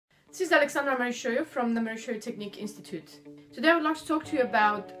This is Alexandra Merisoiu from the Merisoiu Technique Institute. Today I would like to talk to you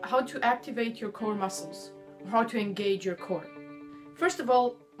about how to activate your core muscles, or how to engage your core. First of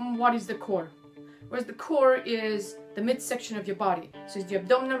all, what is the core? Well, the core is the midsection of your body. So it's the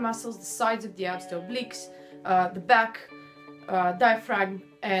abdominal muscles, the sides of the abs, the obliques, the back, diaphragm,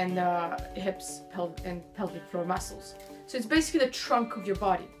 and hips and pelvic floor muscles. So it's basically the trunk of your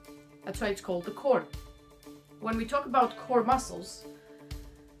body. That's why it's called the core. When we talk about core muscles,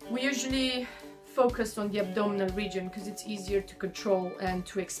 we usually focus on the abdominal region because it's easier to control and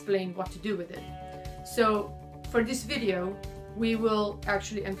to explain what to do with it. So for this video, we will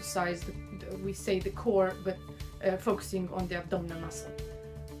actually emphasize, we say the core, but focusing on the abdominal muscle.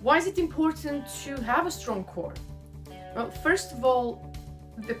 Why is it important to have a strong core? Well, first of all,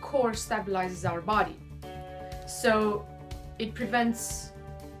 the core stabilizes our body. So it prevents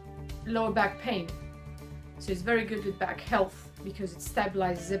lower back pain. So it's very good with back health because it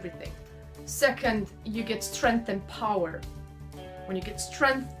stabilizes everything. Second, you get strength and power. When you get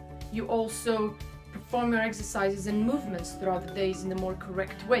strength, you also perform your exercises and movements throughout the days in a more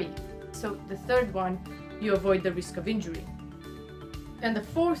correct way. So the third one, you avoid the risk of injury. And the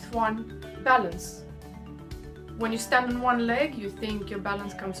fourth one, balance. When you stand on one leg, you think your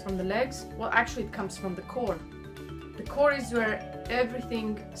balance comes from the legs. Well, actually it comes from the core. The core is where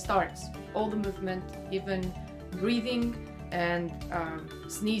everything starts. All the movement, even breathing and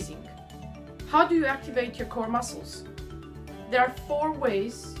sneezing. How do you activate your core muscles? There are 4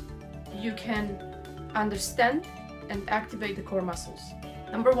 ways you can understand and activate the core muscles.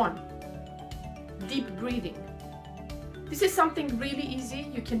 Number 1, deep breathing. This is something really easy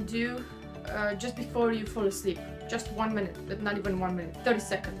you can do just before you fall asleep. Just 1 minute, but not even 1 minute, 30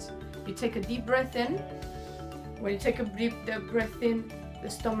 seconds. You take a deep breath in. When you take a deep breath in, the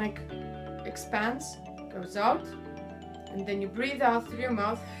stomach expands, goes out, and then you breathe out through your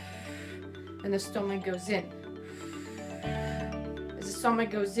mouth and the stomach goes in. As the stomach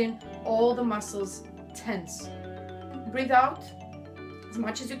goes in, all the muscles tense. Breathe out as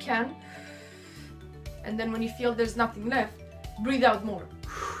much as you can, and then when you feel there's nothing left, breathe out more.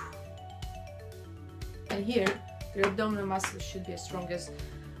 And here, your abdominal muscles should be as strong as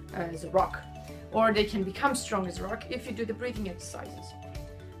a rock, or they can become strong as a rock if you do the breathing exercises.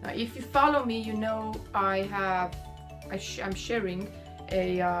 Now, if you follow me, you know I'm sharing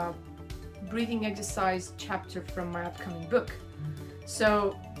a breathing exercise chapter from my upcoming book.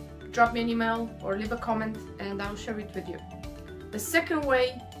 So drop me an email or leave a comment and I'll share it with you. The second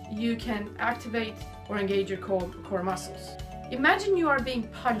way you can activate or engage your core muscles. Imagine you are being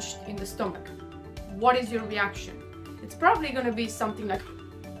punched in the stomach. What is your reaction? It's probably going to be something like,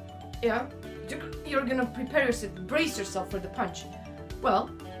 yeah, you're going to prepare yourself, brace yourself for the punch. Well,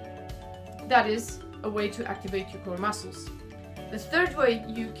 that is a way to activate your core muscles. The third way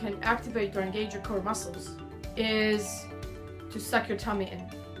you can activate or engage your core muscles is to suck your tummy in.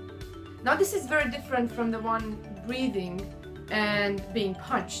 Now this is very different from the one breathing and being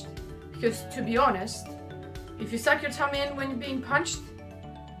punched, because to be honest, if you suck your tummy in when you're being punched,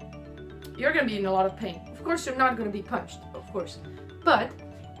 you're going to be in a lot of pain. Of course you're not going to be punched, of course, but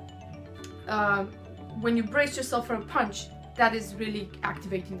when you brace yourself for a punch, that is really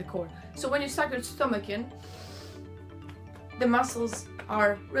activating the core. So when you suck your stomach in, the muscles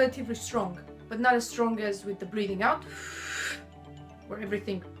are relatively strong, but not as strong as with the breathing out, where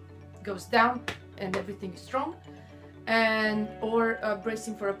everything goes down and everything is strong, or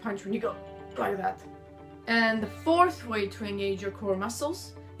bracing for a punch when you go like that. And the fourth way to engage your core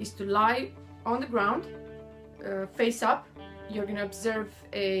muscles is to lie on the ground, face up. You're going to observe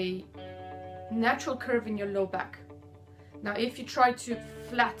a natural curve in your low back. Now if you try to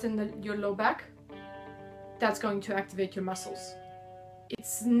flatten your low back, that's going to activate your muscles.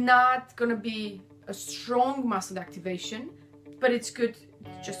 It's not going to be a strong muscle activation, but it's good,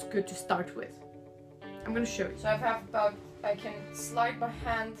 just good to start with. I'm going to show you. So I can slide my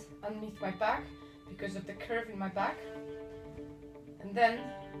hand underneath my back because of the curve in my back, and then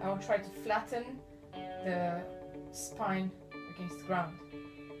I will try to flatten the spine against the ground.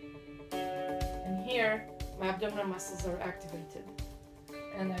 And here my abdominal muscles are activated,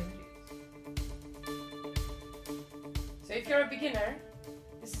 and I breathe. So if you're a beginner,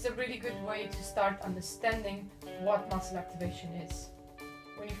 this is a really good way to start understanding what muscle activation is.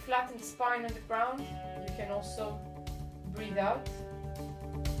 When you flatten the spine on the ground, you can also breathe out.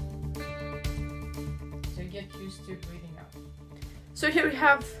 So you get used to breathing out. So here we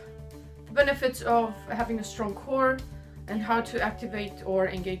have the benefits of having a strong core and how to activate or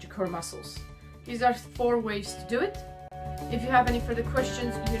engage your core muscles. These are 4 ways to do it. If you have any further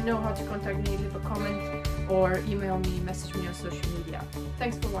questions, you know how to contact me, leave a comment or email me, message me on social media.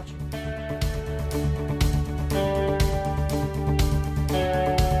 Thanks for watching.